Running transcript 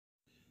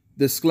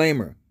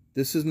Disclaimer: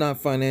 this is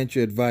not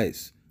financial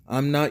advice.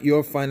 I'm not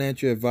your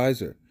financial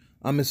advisor.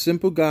 I'm a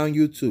simple guy on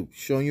YouTube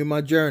showing you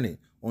my journey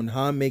on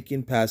how I'm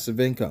making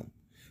passive income.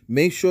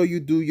 Make sure you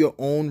do your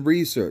own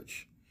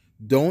research.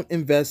 Don't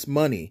invest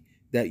money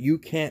that you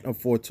can't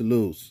afford to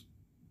lose.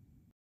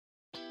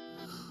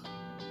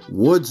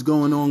 What's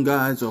going on,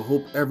 guys? I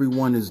hope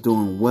everyone is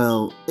doing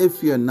well.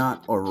 If you're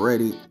not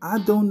already, I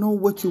don't know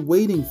what you're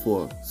waiting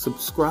for.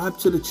 Subscribe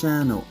to the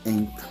channel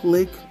and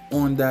click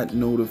on that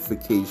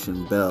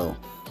notification bell.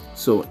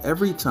 So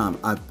every time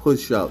I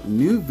push out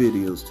new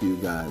videos to you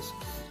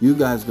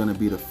guys gonna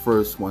be the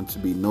first one to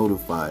be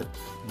notified.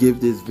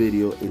 Give this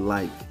video a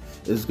like.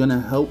 It's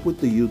gonna help with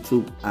the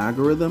YouTube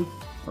algorithm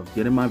of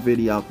getting my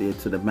video out there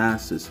to the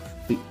masses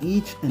for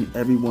each and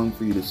every one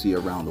for you to see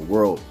around the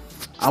world.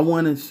 I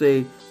want to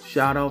say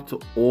shout out to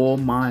all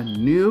my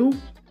new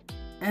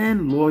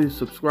and loyal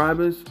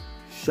subscribers.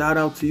 Shout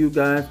out to you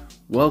guys.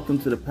 Welcome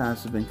to the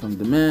Passive Income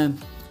Demand.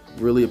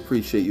 Really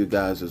appreciate you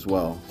guys as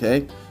well.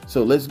 Okay,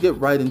 so let's get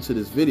right into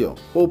this video.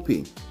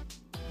 Quopi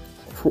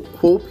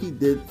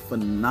did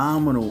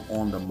phenomenal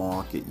on the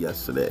market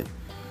yesterday.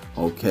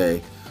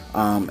 Okay,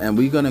 and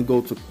we're gonna go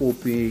to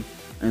Quopi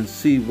and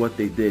see what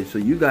they did, so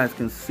you guys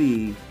can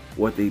see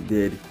what they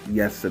did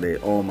yesterday.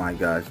 Oh my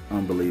gosh,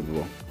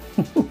 unbelievable.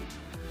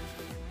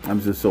 I'm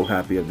just so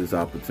happy of this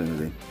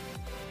opportunity.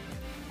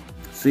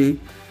 See,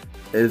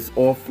 it's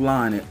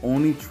offline. It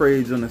only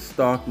trades on the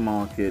stock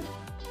market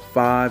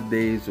 5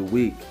 days a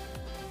week,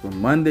 from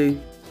Monday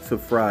to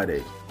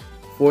Friday.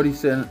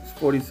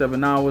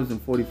 47 hours and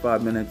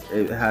 45 minutes.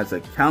 It has a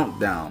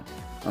countdown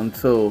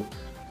until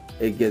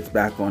it gets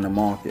back on the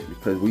market,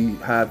 because we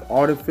have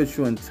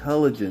artificial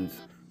intelligence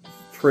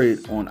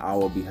trade on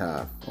our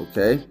behalf.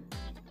 Okay,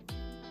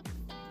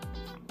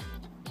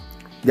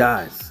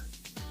 guys,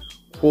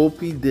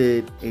 Quopi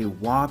did a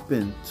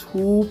whopping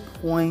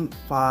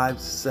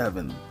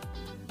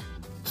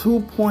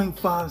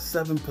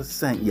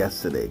 2.57%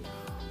 yesterday.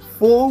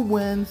 4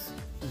 wins,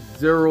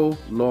 0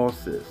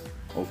 losses.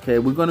 Okay,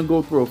 we're gonna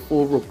go through a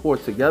full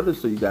report together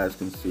so you guys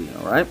can see.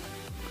 All right,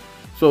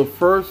 so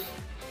first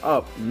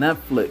up,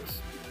 Netflix.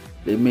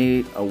 They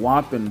made a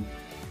whopping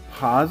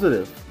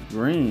positive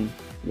green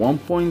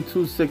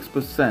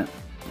 1.26%.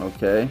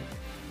 Okay,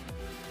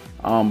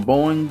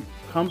 Boeing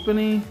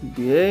Company,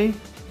 BA,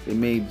 they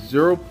made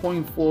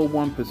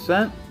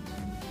 0.41%.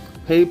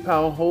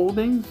 PayPal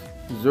Holdings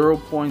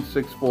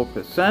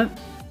 0.64%,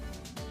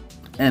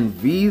 and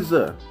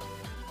Visa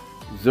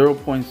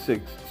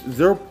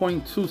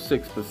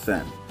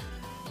 0.26%.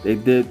 They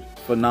did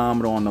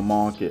phenomenal on the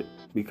market,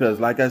 because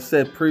like I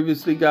said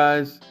previously,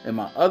 guys, in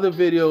my other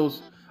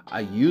videos,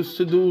 I used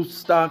to do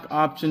stock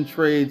option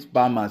trades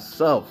by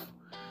myself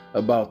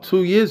about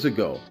 2 years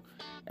ago,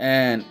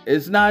 and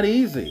it's not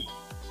easy.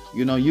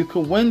 You know, you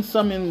can win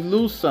some and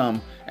lose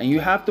some, and you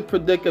have to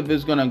predict if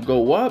it's gonna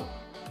go up,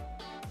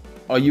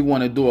 or you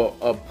want to do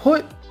a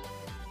put,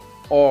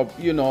 or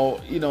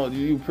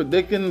you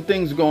predicting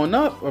things going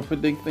up or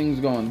predict things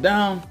going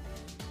down.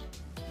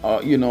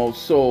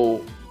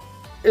 So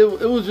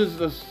it was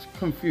just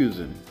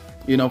confusing.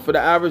 For the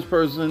average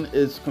person,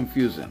 it's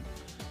confusing.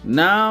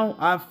 Now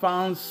I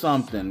found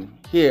something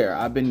here.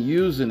 I've been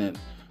using it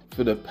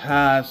for the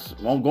past,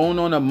 going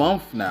on a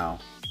month now,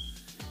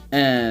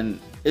 and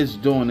it's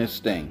doing its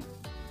thing.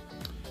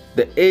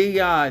 The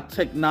AI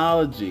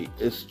technology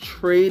is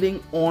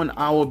trading on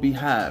our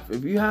behalf.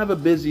 If you have a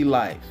busy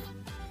life,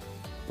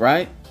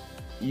 right?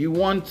 You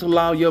want to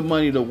allow your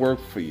money to work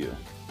for you.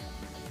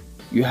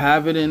 You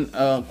have it in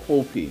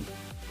Quopi.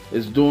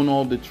 It's doing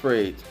all the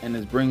trades and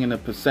it's bringing a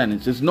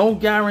percentage. There's no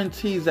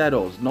guarantees at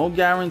all. There's no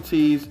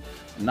guarantees.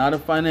 I'm not a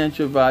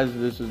financial advisor.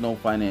 This is no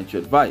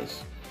financial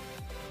advice.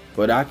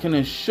 But I can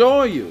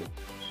assure you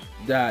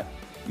that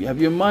you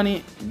have your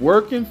money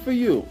working for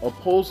you,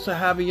 opposed to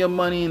having your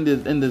money in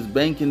this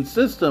banking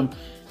system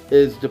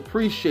is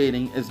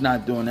depreciating, is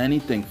not doing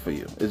anything for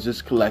you. It's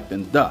just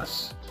collecting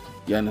dust.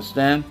 You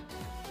understand?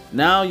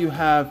 Now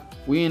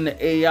we in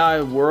the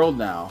AI world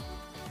now,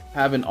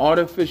 having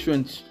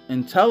artificial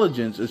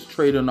intelligence is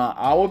trading on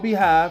our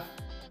behalf.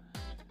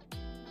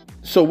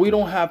 So we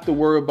don't have to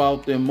worry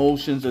about the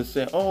emotions and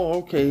say, oh,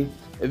 okay,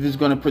 if it's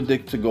going to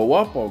predict to go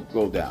up or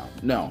go down.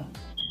 No.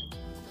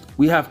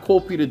 We have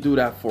Quopi to do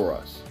that for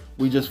us.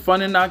 We just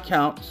fund our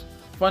accounts,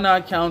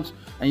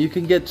 and you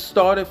can get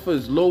started for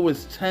as low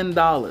as $10.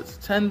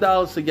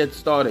 $10 to get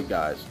started,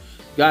 guys.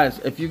 Guys,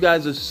 if you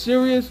guys are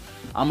serious,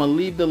 I'm going to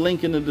leave the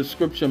link in the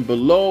description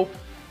below.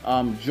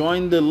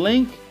 Join the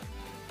link.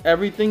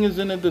 Everything is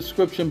in the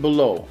description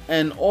below.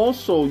 And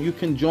also, you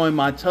can join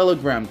my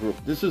Telegram group.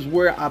 This is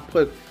where I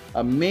put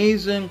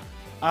amazing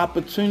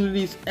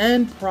opportunities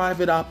and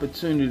private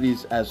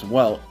opportunities as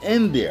well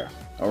in there.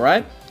 All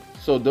right?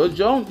 So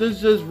don't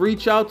just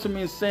reach out to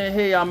me and say,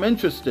 hey, I'm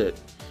interested.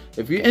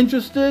 If you're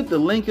interested, the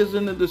link is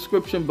in the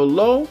description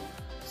below.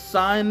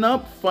 Sign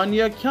up, fund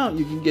your account.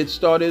 You can get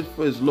started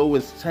for as low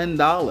as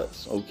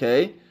 $10,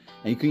 okay?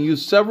 And you can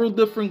use several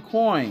different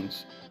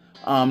coins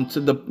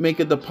to make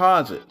a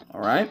deposit,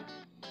 all right?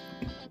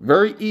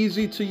 Very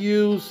easy to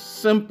use,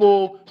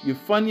 simple. You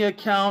fund your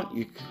account,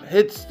 you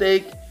hit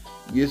stake,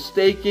 you're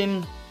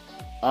staking.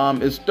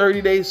 It's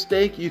 30-day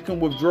stake. You can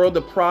withdraw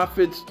the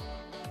profits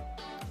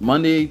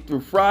Monday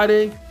through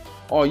Friday,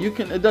 or you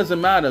can, it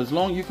doesn't matter, as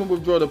long as you can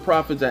withdraw the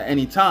profits at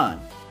any time.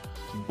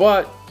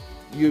 But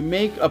you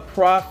make a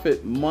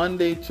profit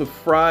Monday to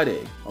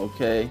Friday,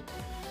 okay?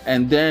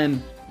 And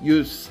then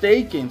you're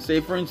staking, say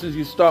for instance,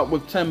 you start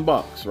with 10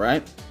 bucks,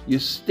 right? You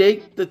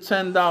stake the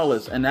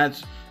 $10 and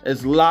that's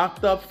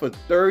locked up for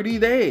 30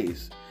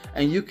 days.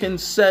 And you can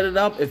set it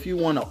up if you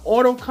want to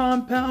auto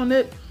compound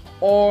it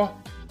or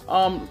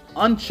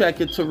uncheck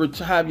it to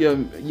have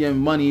your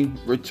money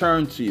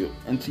returned to you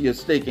into your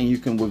stake, and you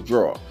can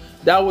withdraw.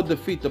 That would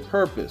defeat the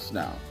purpose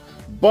now.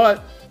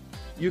 But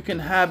you can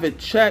have it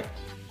checked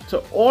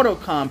to auto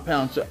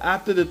compound, so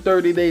after the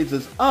 30 days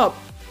is up,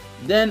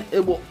 then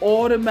it will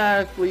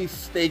automatically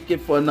stake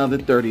it for another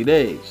 30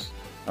 days.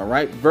 All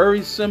right,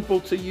 very simple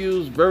to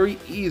use, very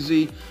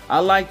easy. I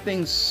like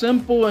things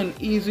simple and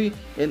easy,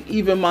 and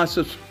even my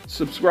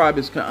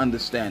subscribers can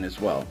understand as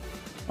well.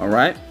 All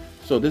right,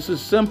 so this is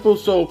simple.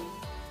 So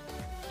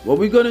what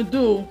we're gonna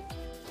do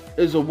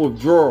is a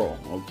withdrawal.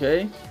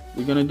 Okay,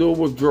 we're gonna do a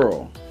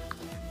withdrawal.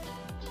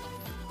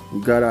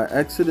 We got our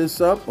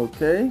Exodus up.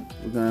 Okay,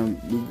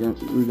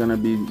 we're gonna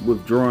be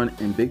withdrawing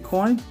in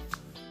Bitcoin.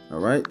 All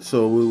right,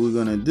 so what we're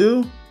gonna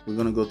do, we're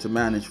gonna go to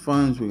manage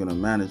funds. We're gonna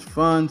manage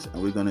funds,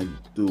 and we're gonna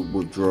do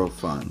withdraw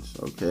funds.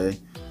 Okay,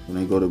 we're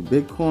gonna go to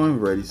Bitcoin.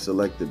 We already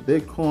selected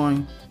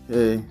Bitcoin.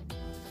 Okay,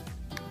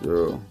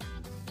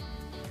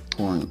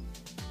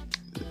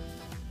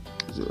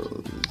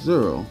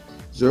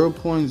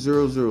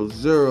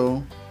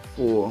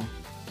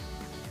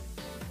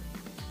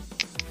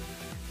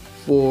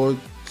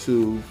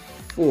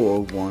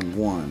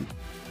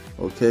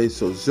 Okay,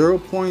 so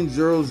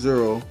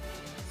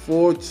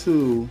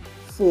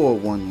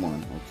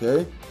 0.0042411.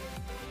 Okay,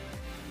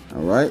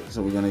 all right,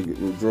 so we're gonna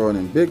withdraw it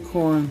in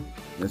Bitcoin.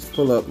 Let's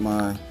pull up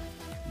my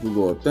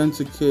Google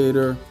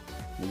Authenticator.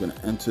 We're gonna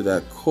enter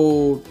that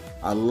code.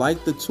 I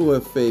like the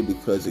 2FA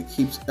because it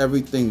keeps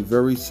everything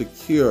very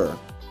secure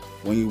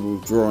when you're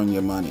withdrawing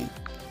your money.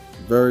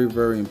 Very,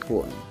 very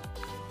important.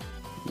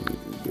 Let me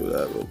do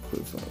that real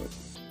quick.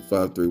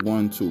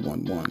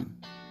 531211.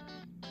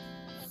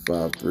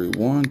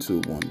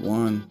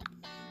 531211.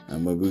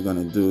 And what we're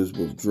gonna do is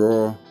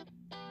withdraw.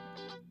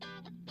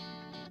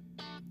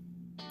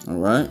 All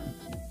right.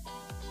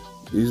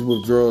 These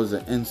withdrawals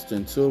are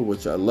instant too,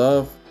 which I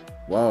love.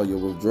 Wow, your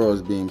withdrawal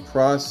is being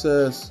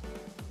processed.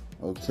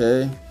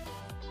 Okay.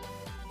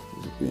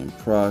 It's being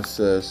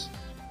processed.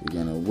 We're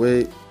gonna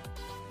wait.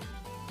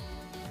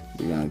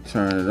 We're gonna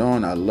turn it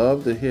on. I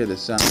love to hear the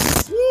sound.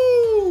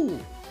 Woo!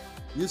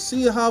 You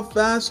see how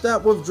fast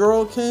that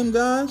withdrawal came,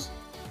 guys?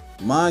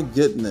 My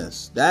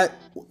goodness.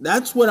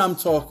 That's what I'm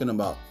talking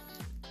about.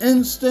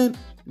 Instant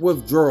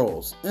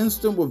withdrawals.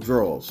 Instant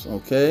withdrawals.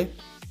 Okay.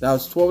 That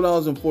was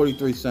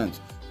 $12.43.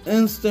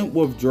 Instant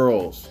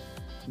withdrawals.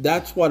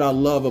 That's what I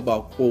love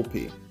about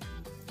Quopi.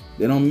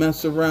 They don't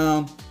mess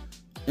around.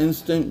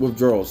 Instant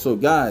withdrawals. So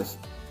guys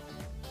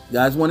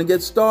want to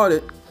get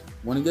started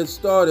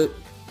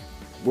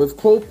with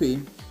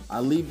Quopi,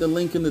 I'll leave the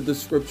link in the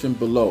description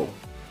below.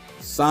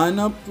 Sign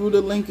up through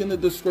the link in the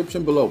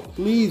description below.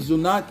 Please do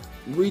not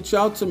reach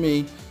out to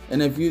me,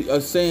 and if you are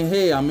saying,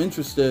 hey, I'm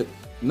interested,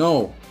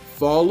 no,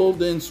 follow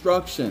the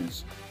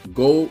instructions.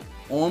 Go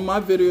on my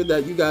video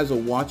that you guys are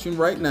watching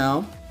right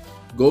now.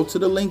 Go to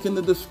the link in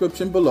the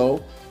description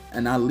below,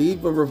 and I'll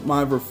leave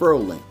my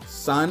referral link.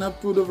 Sign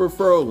up through the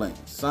referral link.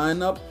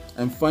 Sign up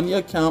and fund your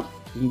account.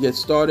 You can get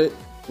started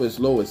for as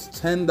low as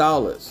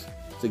 $10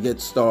 to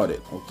get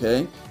started,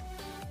 okay?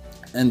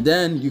 And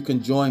then you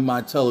can join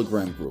my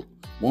Telegram group.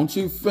 Once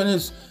you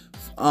finish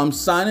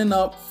signing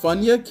up,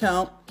 fund your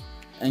account,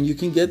 and you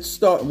can get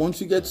started.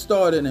 Once you get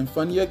started and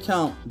fund your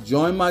account,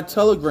 join my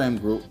Telegram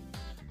group.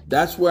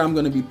 That's where I'm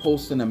going to be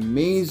posting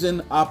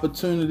amazing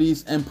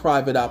opportunities and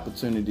private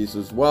opportunities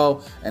as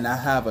well. And I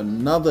have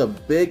another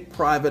big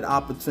private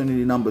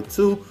opportunity number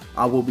 2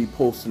 I will be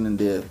posting in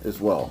there as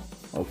well.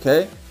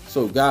 Okay,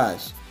 so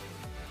guys,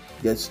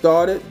 get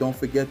started. Don't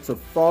forget to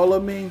follow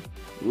me,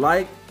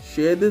 like,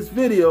 share this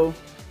video,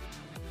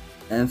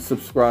 and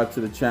subscribe to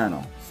the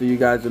channel. See you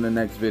guys in the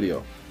next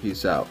video.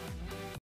 Peace out.